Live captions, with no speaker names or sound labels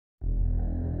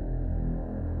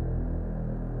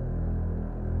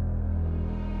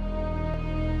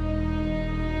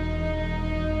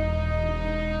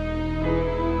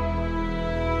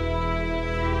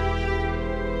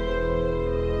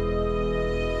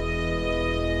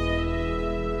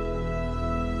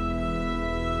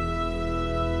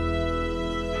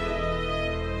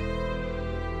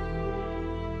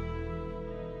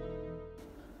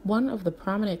One of the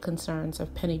prominent concerns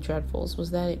of penny dreadfuls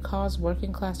was that it caused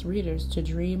working-class readers to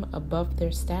dream above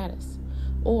their status,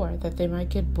 or that they might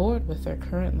get bored with their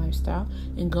current lifestyle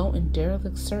and go in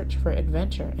derelict search for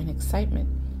adventure and excitement,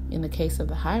 in the case of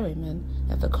the highwaymen,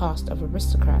 at the cost of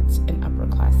aristocrats and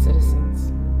upper-class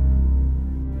citizens.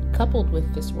 Coupled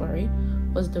with this worry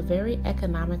was the very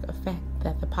economic effect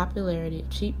that the popularity of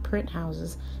cheap print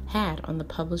houses had on the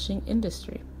publishing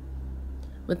industry.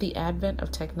 With the advent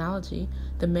of technology,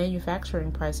 the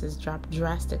manufacturing prices dropped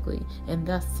drastically, and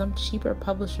thus some cheaper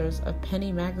publishers of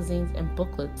penny magazines and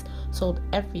booklets sold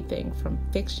everything from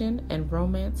fiction and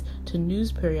romance to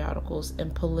news periodicals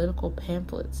and political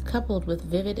pamphlets, coupled with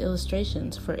vivid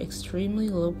illustrations for extremely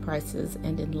low prices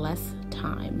and in less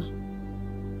time.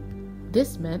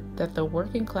 This meant that the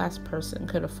working class person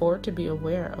could afford to be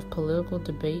aware of political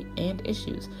debate and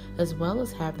issues, as well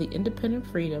as have the independent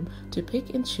freedom to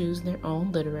pick and choose their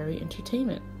own literary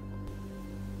entertainment.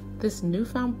 This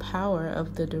newfound power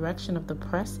of the direction of the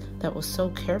press that was so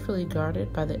carefully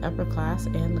guarded by the upper class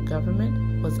and the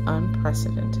government was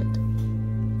unprecedented.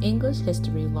 English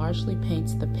history largely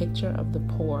paints the picture of the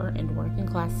poor and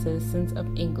working-class citizens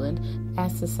of England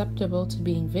as susceptible to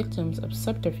being victims of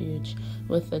subterfuge,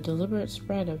 with the deliberate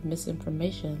spread of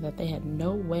misinformation that they had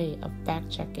no way of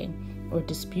fact-checking or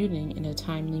disputing in a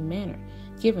timely manner,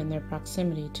 given their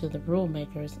proximity to the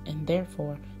rule-makers and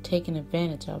therefore taken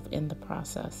advantage of in the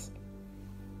process.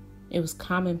 It was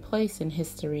commonplace in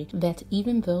history that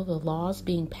even though the laws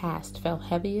being passed fell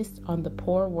heaviest on the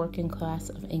poor working class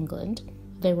of England,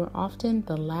 they were often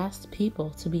the last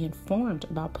people to be informed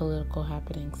about political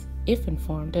happenings, if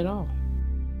informed at all.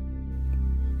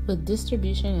 With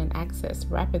distribution and access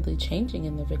rapidly changing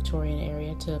in the Victorian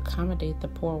era to accommodate the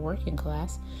poor working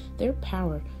class, their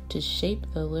power to shape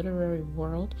the literary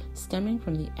world stemming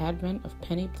from the advent of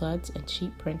penny bloods and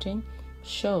cheap printing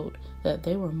showed that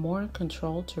they were more in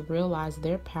control to realize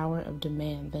their power of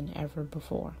demand than ever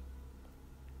before.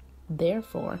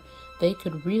 Therefore, they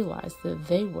could realize that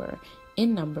they were,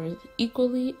 in numbers,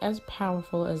 equally as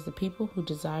powerful as the people who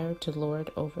desired to lord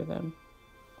over them.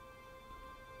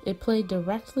 It played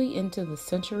directly into the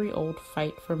century-old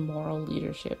fight for moral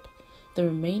leadership, the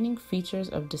remaining features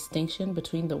of distinction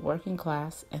between the working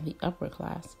class and the upper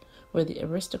class were the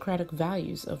aristocratic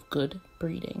values of good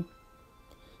breeding.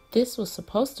 This was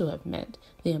supposed to have meant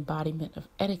the embodiment of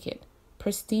etiquette,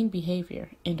 pristine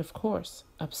behavior, and, of course,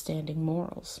 upstanding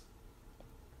morals.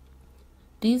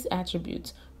 These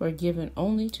attributes were given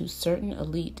only to certain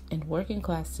elite, and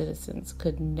working-class citizens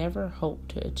could never hope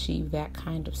to achieve that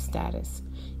kind of status,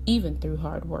 even through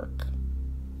hard work.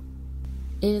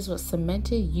 It is what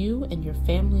cemented you and your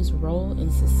family's role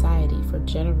in society for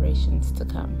generations to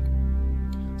come.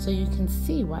 So you can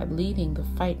see why leading the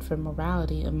fight for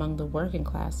morality among the working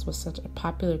class was such a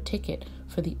popular ticket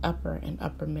for the upper and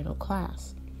upper middle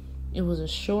class. It was a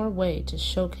sure way to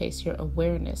showcase your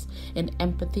awareness and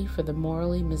empathy for the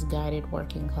morally misguided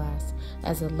working class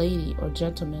as a lady or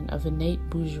gentleman of innate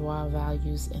bourgeois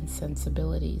values and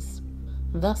sensibilities,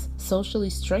 thus socially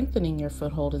strengthening your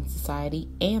foothold in society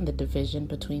and the division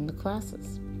between the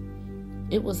classes.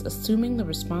 It was assuming the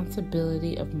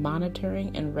responsibility of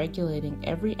monitoring and regulating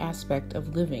every aspect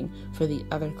of living for the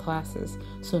other classes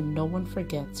so no one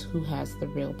forgets who has the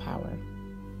real power.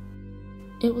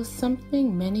 It was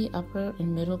something many upper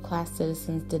and middle class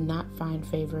citizens did not find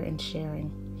favor in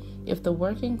sharing. If the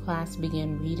working class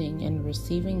began reading and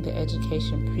receiving the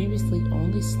education previously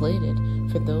only slated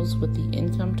for those with the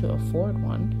income to afford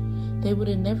one, they would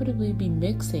inevitably be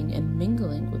mixing and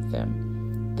mingling with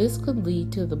them. This could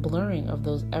lead to the blurring of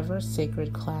those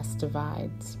ever-sacred class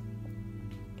divides.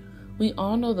 We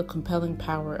all know the compelling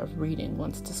power of reading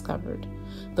once discovered.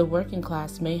 The working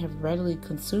class may have readily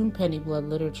consumed PennyBlood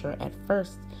literature at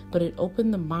first, but it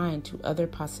opened the mind to other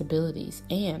possibilities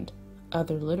and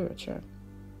other literature.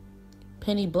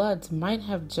 PennyBloods might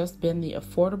have just been the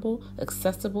affordable,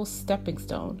 accessible stepping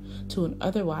stone to an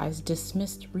otherwise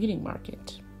dismissed reading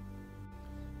market.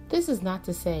 This is not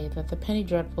to say that the Penny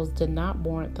Dreadfuls did not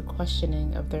warrant the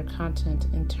questioning of their content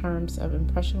in terms of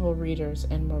impressionable readers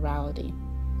and morality.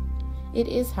 It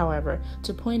is, however,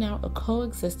 to point out a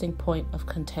coexisting point of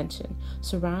contention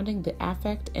surrounding the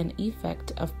affect and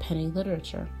effect of penny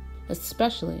literature,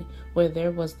 especially where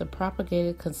there was the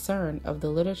propagated concern of the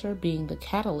literature being the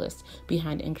catalyst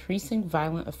behind increasing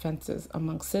violent offenses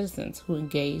among citizens who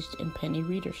engaged in penny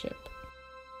readership.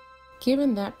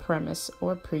 Given that premise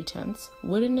or pretense,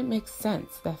 wouldn't it make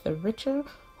sense that the richer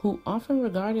who often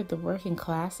regarded the working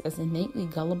class as innately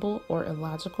gullible or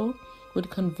illogical, would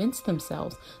convince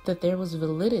themselves that there was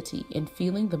validity in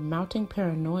feeling the mounting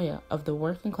paranoia of the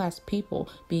working class people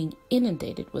being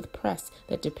inundated with press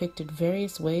that depicted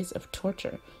various ways of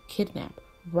torture, kidnap,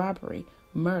 robbery,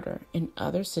 murder, and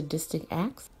other sadistic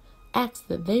acts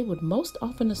that they would most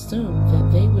often assume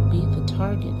that they would be the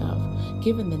target of,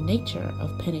 given the nature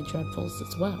of penny dreadfuls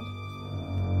as well.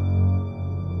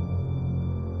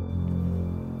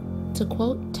 To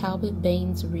quote Talbot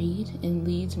Baines Reed in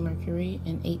Leeds Mercury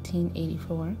in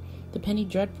 1884, the penny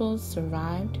dreadfuls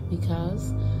survived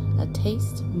because a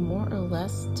taste more or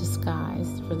less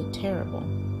disguised for the terrible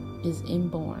is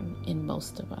inborn in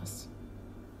most of us.